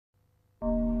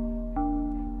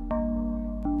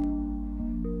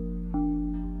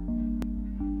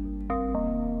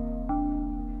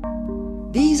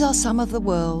These are some of the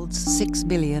world's 6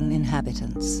 billion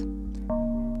inhabitants.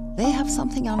 They have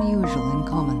something unusual in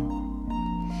common.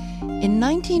 In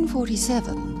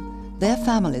 1947, their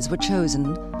families were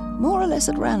chosen, more or less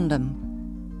at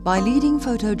random, by leading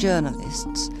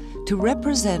photojournalists to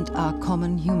represent our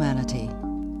common humanity.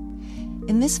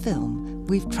 In this film,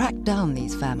 we've tracked down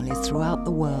these families throughout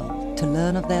the world to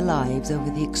learn of their lives over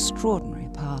the extraordinary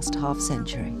past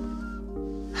half-century.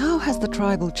 How has the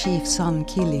tribal chief's son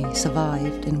Kili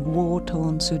survived in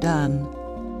war-torn Sudan?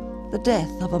 The death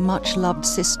of a much-loved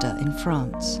sister in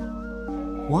France?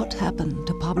 What happened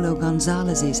to Pablo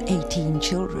Gonzalez's 18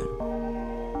 children?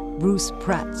 Bruce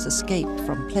Pratt's escape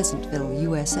from Pleasantville,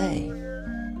 USA?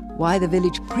 Why the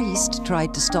village priest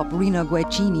tried to stop Rino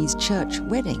Guercini's church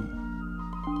wedding?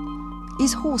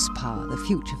 Is horsepower the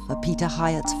future for Peter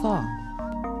Hyatt's farm?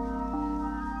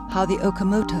 How the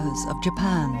Okamotos of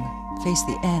Japan face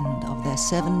the end of their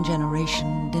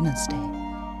 7-generation dynasty.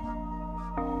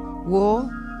 War,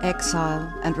 exile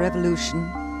and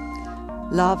revolution,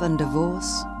 love and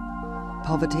divorce,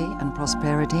 poverty and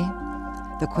prosperity,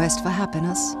 the quest for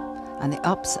happiness, and the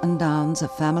ups and downs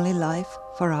of family life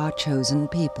for our chosen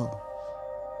people.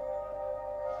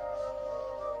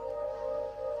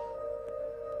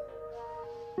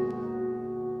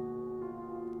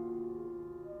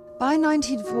 By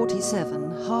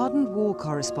 1947, hardened war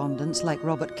correspondents like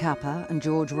Robert Capa and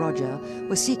George Roger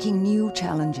were seeking new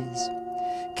challenges.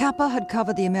 Capa had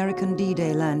covered the American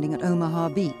D-Day landing at Omaha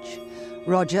Beach.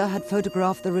 Roger had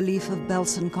photographed the relief of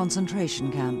Belsen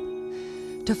concentration camp.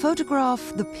 To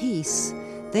photograph the peace,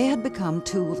 they had become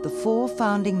 2 of the 4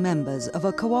 founding members of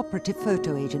a cooperative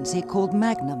photo agency called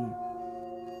MAGNUM.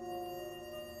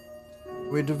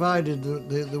 We divided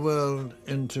the world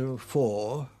into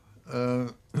 4.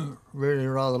 Really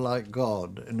rather like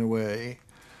God in a way,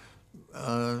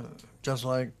 just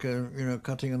like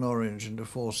cutting an orange into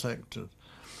 4 sectors.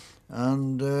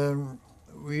 And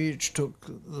we each took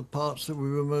the parts that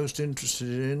we were most interested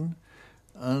in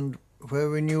and where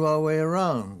we knew our way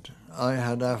around. I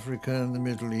had Africa and the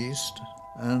Middle East,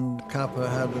 and Capa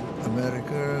had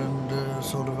America and a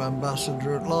sort of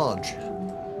ambassador at large.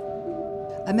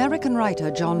 American writer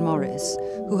John Morris,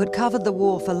 who had covered the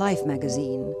war for Life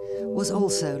magazine, was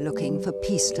also looking for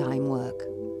peacetime work.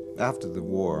 After the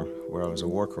war, where I was a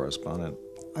war correspondent,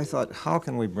 I thought, how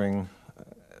can we bring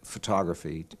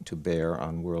photography to bear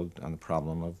on the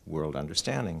problem of world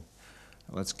understanding?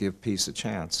 Let's give peace a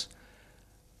chance.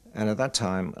 And at that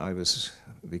time, I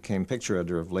became picture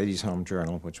editor of Ladies' Home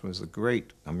Journal, which was a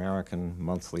great American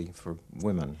monthly for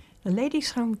women. The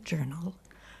Ladies' Home Journal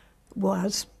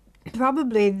was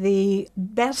probably the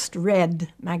best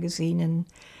read magazine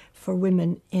for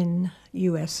women in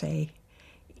USA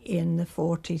in the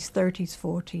 40s, 30s,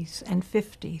 40s, and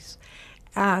 50s.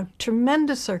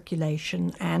 Tremendous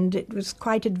circulation, and it was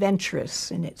quite adventurous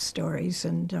in its stories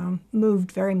and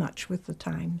moved very much with the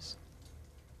times.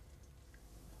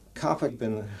 Capa had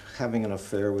been having an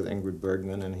affair with Ingrid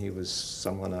Bergman, and he was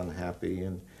somewhat unhappy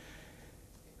and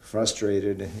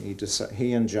frustrated.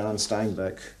 He and John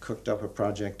Steinbeck cooked up a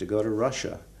project to go to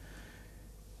Russia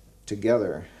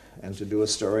together and to do a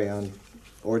story on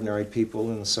ordinary people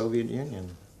in the Soviet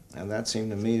Union. And that seemed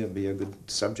to me to be a good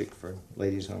subject for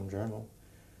Ladies' Home Journal.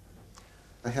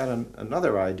 I had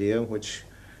another idea, which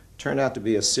turned out to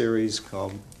be a series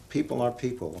called People Are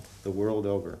People, the World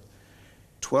Over.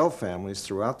 12 families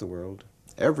throughout the world,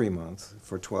 every month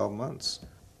for 12 months.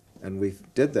 And we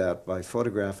did that by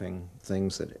photographing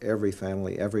things that every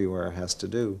family everywhere has to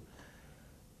do.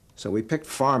 So we picked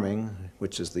farming,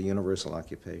 which is the universal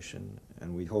occupation,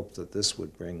 and we hoped that this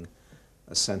would bring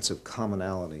a sense of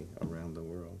commonality around the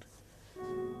world.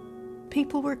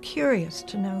 People were curious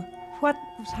to know what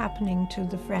was happening to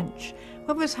the French,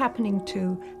 what was happening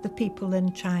to the people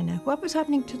in China, what was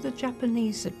happening to the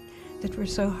Japanese that were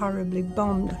so horribly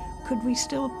bombed. Could we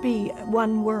still be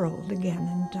one world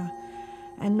again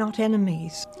and not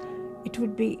enemies? It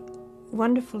would be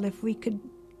wonderful if we could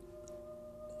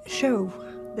show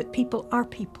that people are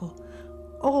people,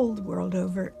 all the world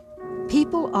over.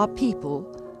 People Are People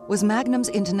was Magnum's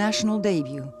international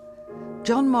debut.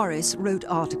 John Morris wrote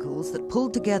articles that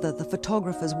pulled together the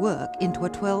photographer's work into a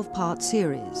 12-part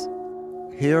series.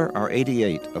 Here are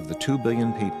 88 of the 2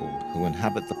 billion people who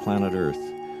inhabit the planet Earth.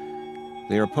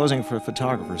 They are posing for a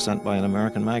photographer sent by an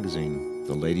American magazine,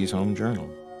 the Ladies' Home Journal.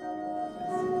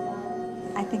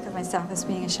 I think of myself as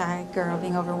being a shy girl,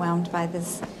 being overwhelmed by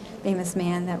this famous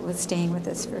man that was staying with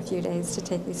us for a few days to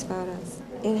take these photos.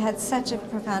 It had such a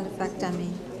profound effect on me.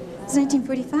 It was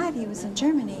 1945, he was in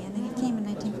Germany, and then he came in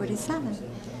 1947. 1947.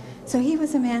 So he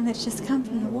was a man that's just come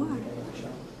from the war.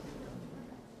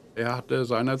 Er hatte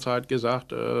seinerzeit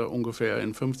gesagt, ungefähr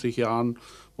in 50 Jahren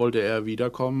wollte er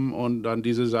wiederkommen und dann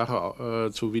diese Sache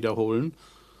zu wiederholen,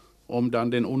 um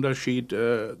dann den Unterschied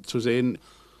zu sehen.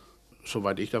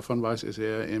 Soweit ich davon weiß, ist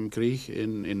er im Krieg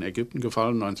in Ägypten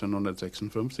gefallen,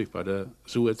 1956 bei der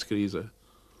Suezkrise.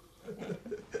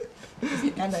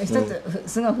 一つ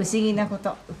すごい不思議なこ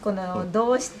と、この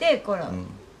どうしてこの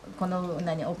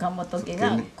岡本家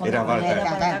がこの選ばれ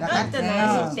たかっていう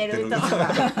のを知ってると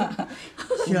か。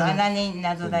未だに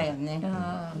謎だよね。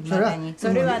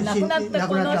それは亡くなった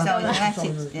この人が知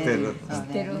ってる。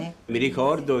Mi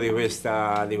ricordo di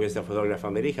questa fotografa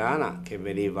americana che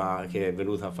è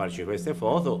venuta a farci queste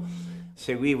foto.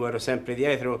 Seguivo, ero sempre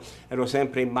dietro, ero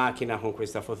sempre in macchina con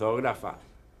questa fotografa.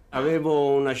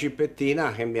 Avevo una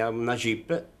jeepettina, una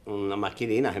jeep, una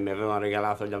macchinina che mi avevano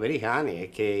regalato gli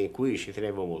americani e in cui ci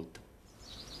tenevo molto.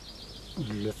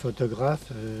 Le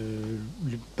photographe,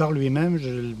 par lui-même, je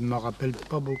ne me rappelle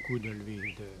pas beaucoup de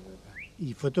lui.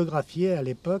 Il photographiait à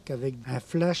l'époque avec un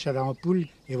flash à l'ampoule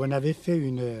et on avait fait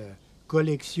une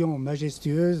collection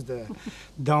majestueuse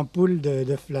d'ampoules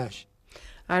de flash.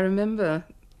 I remember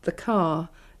the car,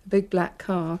 a big black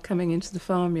car coming into the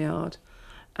farmyard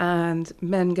and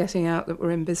men getting out that were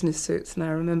in business suits, and I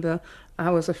remember I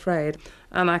was afraid,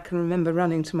 and I can remember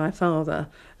running to my father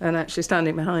and actually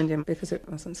standing behind him because it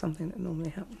wasn't something that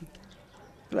normally happened.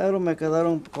 Claro, me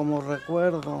quedaron como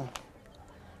recuerdo.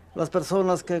 Las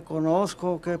personas que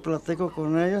conozco, que platico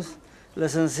con ellos,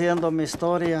 les enciendo mi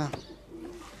historia.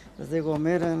 Les digo,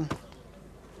 miren,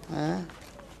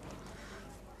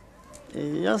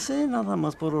 y así nada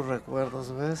más puros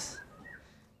recuerdos, ¿ves?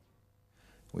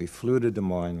 We flew to Des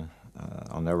Moines.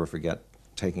 I'll never forget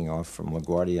taking off from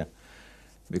LaGuardia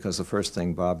because the first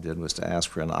thing Bob did was to ask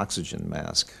for an oxygen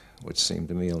mask, which seemed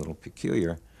to me a little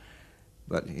peculiar.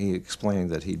 But he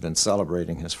explained that he'd been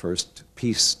celebrating his first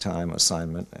peacetime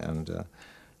assignment and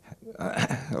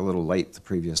a little late the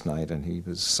previous night, and he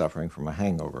was suffering from a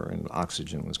hangover, and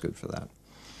oxygen was good for that.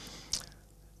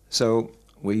 So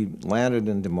we landed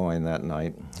in Des Moines that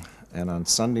night, and on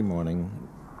Sunday morning,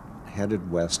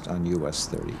 headed west on US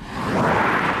 30.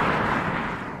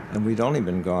 And we'd only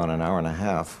been gone an hour and a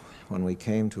half when we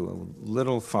came to a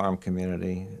little farm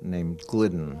community named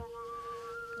Glidden.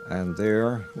 And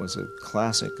there was a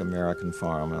classic American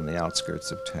farm on the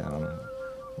outskirts of town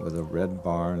with a red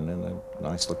barn and a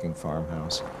nice-looking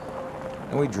farmhouse.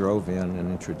 And we drove in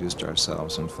and introduced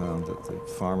ourselves and found that the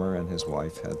farmer and his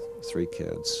wife had 3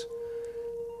 kids.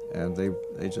 And they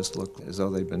just looked as though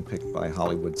they'd been picked by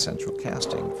Hollywood Central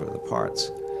Casting for the parts.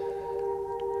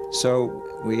 So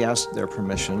we asked their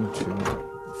permission to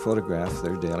photograph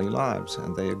their daily lives,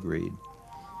 and they agreed.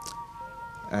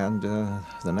 And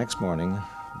the next morning,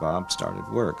 Bob started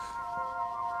work.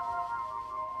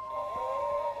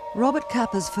 Robert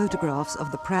Capper's photographs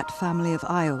of the Pratt family of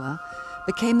Iowa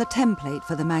became the template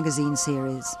for the magazine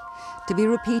series, to be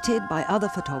repeated by other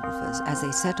photographers as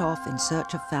they set off in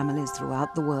search of families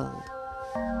throughout the world.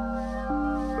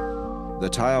 The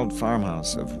tiled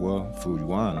farmhouse of Wo Fu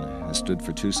Yuan has stood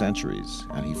for 2 centuries,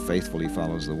 and he faithfully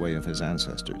follows the way of his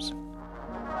ancestors.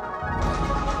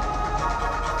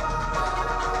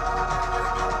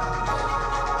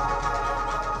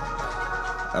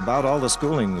 About all the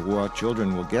schooling the Wo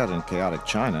children will get in chaotic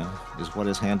China is what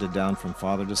is handed down from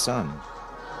father to son.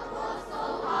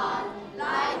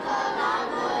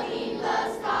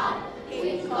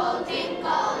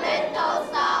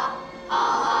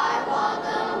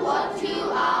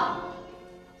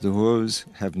 The Woos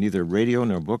have neither radio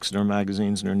nor books nor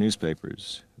magazines nor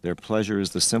newspapers. Their pleasure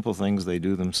is the simple things they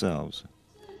do themselves.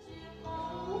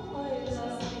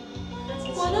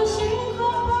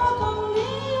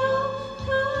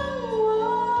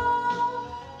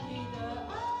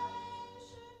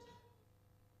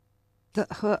 The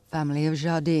He family of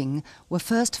Jiading were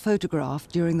first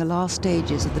photographed during the last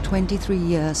stages of the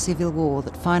 23-year civil war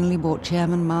that finally brought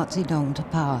Chairman Mao Zedong to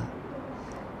power.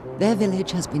 Their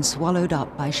village has been swallowed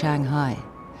up by Shanghai.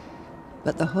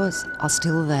 But the He's are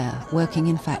still there, working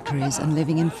in factories and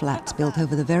living in flats built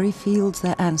over the very fields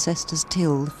their ancestors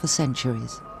tilled for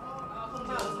centuries.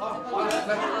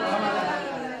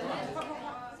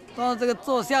 到这个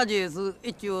做下去是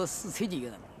1947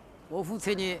年，我父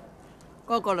亲呢，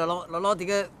刚刚老这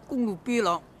个公路边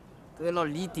上，这个老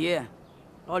犁田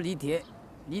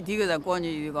个人关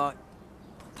键一个，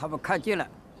他们看见了，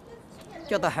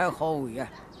觉得还好为啊，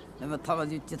那么他们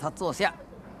就给他做下，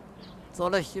做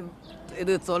了一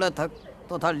头做了他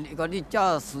到他那个你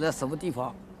家住在什么地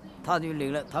方，他就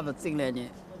领了他们进来呢，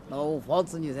然后房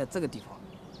子呢在这个地方，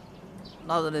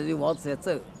那时候的房子在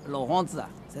这，老房子啊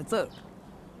在这。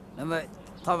 那么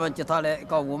他们叫他来，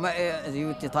搞我们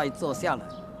就叫他做下了，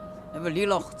那么离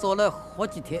了走了好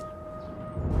几天。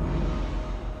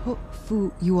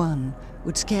Fu Yuan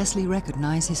would scarcely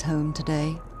recognize his home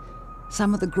today.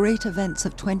 Some of the great events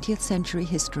of 20th century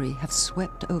history have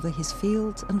swept over his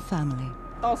fields and family.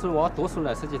 当时我读书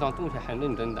呢，实际上读书很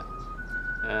认真的，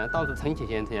当时成绩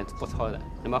也不错的。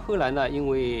那么后来呢，因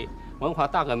为文化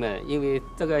大革命，因为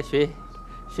这个学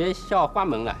校关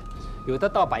门了，有的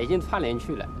到北京串联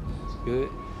去了，有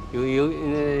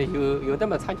的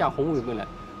嘛参加红卫兵了。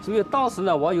所以当时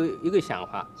呢，我有一个想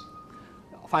法，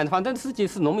反正自己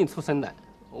是农民出身的，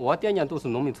我爹娘都是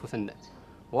农民出身的，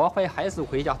我还是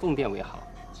回家种田为好，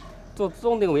做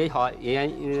种田为好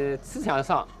也思想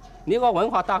上，那个文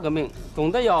化大革命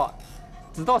总的要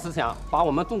指导思想，把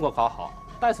我们中国搞好。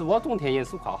但是我种田也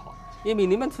是搞好，因为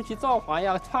你们出去造反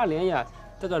呀、串联呀，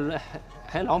这个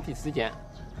很浪费时间。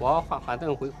我反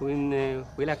正回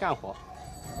来干活。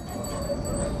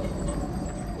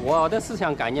我的思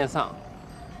想概念上，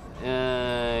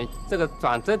这个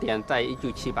转折点在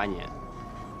1978年，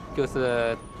就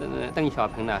是邓小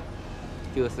平呢，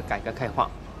就是改革开放，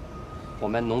我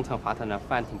们农村发生了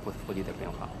翻天覆地的变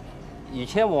化。以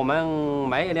前我们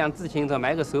买一辆自行车、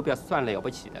买个手表是算了不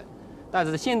起的，但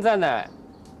是现在呢，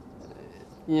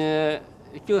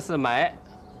就是买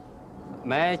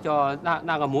叫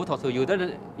那个摩托车，有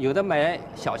的买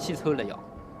小汽车了要，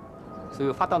所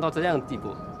以发展到这样的地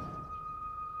步。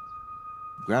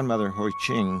Grandmother Hoi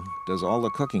Ching does all the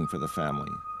cooking for the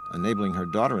family, enabling her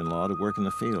daughter-in-law to work in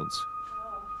the fields.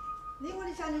 你屋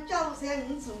里向你家务侪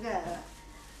你做的，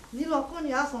你老公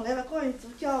娘送来了，个人做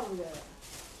家务的，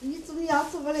你做你也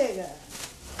做不来的。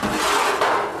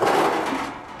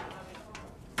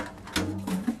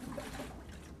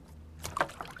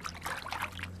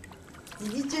弟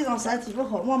弟嘴上身体不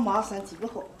好，妈妈身体不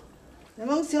好。那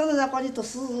么小时候光你读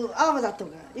书也不咋多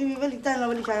的，因为屋里待了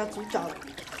屋里向要做家务，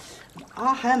也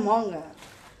很忙的。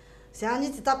像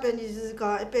你这大半你是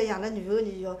讲一般养的女儿，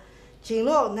你要勤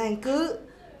劳能够，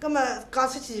葛么嫁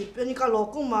出去，比如你讲老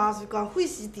公嘛是讲欢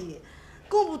喜点，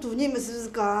公婆大人嘛是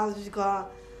讲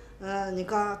人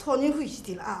家讨人欢喜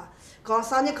点了啊。讲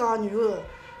啥人讲女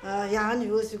儿，养个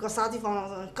女儿是讲啥地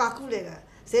方嫁过来的，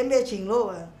侪蛮勤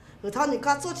劳的。后头人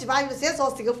家早起把伊们侪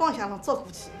朝这个方向上照过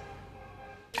去。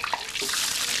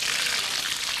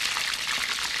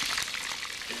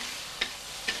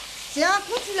像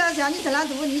过去了，像你这样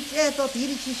大，你还到田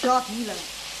里去削田了，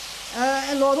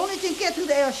劳动力经干头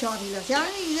的还要削田了。像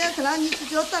你现在这样，你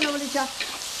只要蹲辣屋里向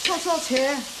炒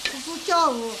菜、做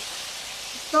家务，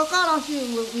到街上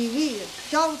去喂，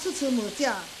家务抽麻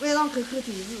将，晚上看电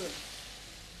视。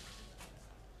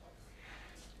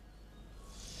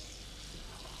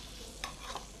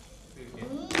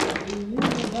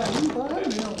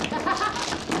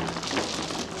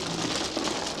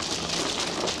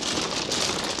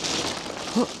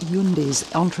Hu Yundi's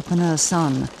entrepreneur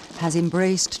son has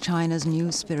embraced China's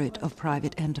new spirit of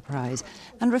private enterprise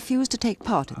and refused to take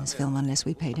part in this film unless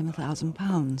we paid him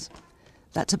 £1,000.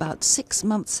 That's about 6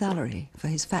 months' salary for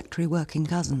his factory working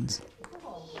cousins.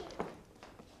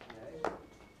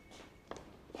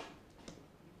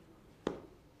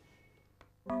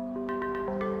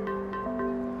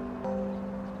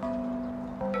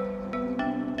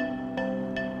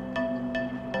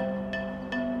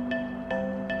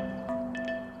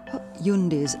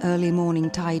 Yundi's early morning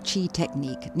Tai Chi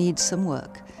technique needs some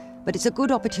work, but it's a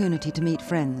good opportunity to meet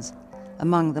friends,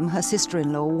 among them her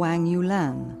sister-in-law Wang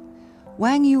Yulan.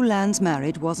 Wang Yulan's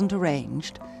marriage wasn't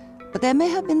arranged, but there may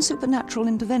have been supernatural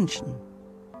intervention.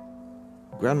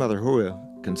 Grandmother Hua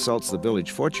consults the village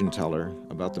fortune teller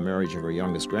about the marriage of her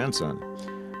youngest grandson.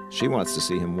 She wants to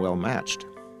see him well matched.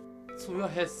 主要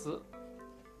还是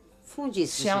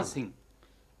相信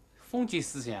封建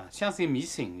思想，相信迷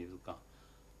信，就是讲。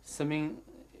说明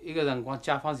一个辰光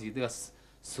解放前头个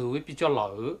社会比较落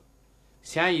后，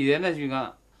像现在呢就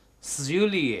讲自由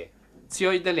恋爱，只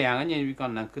要有得两个人就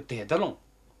讲能够谈得拢，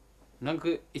能够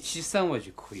一起生活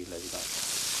就可以了，就讲。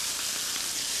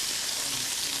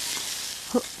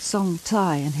Hu Song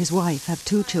Tai and his wife have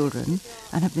 2 children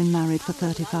and have been married for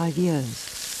 35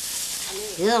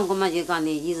 years. 有辰光嘛就讲呢，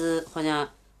伊是好像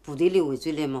部队里回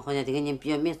转来嘛，好像这个人比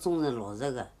较蛮忠诚老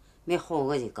实个，蛮好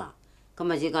个就讲。葛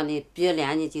么就讲呢，比较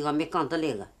两个人就讲蛮讲得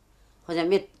来个，好像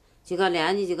蛮就讲两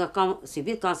个人就讲讲随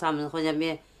便讲啥物事，好像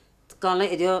蛮讲了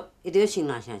一条心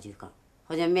浪向就讲，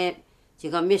好像蛮就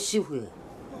讲蛮喜欢个。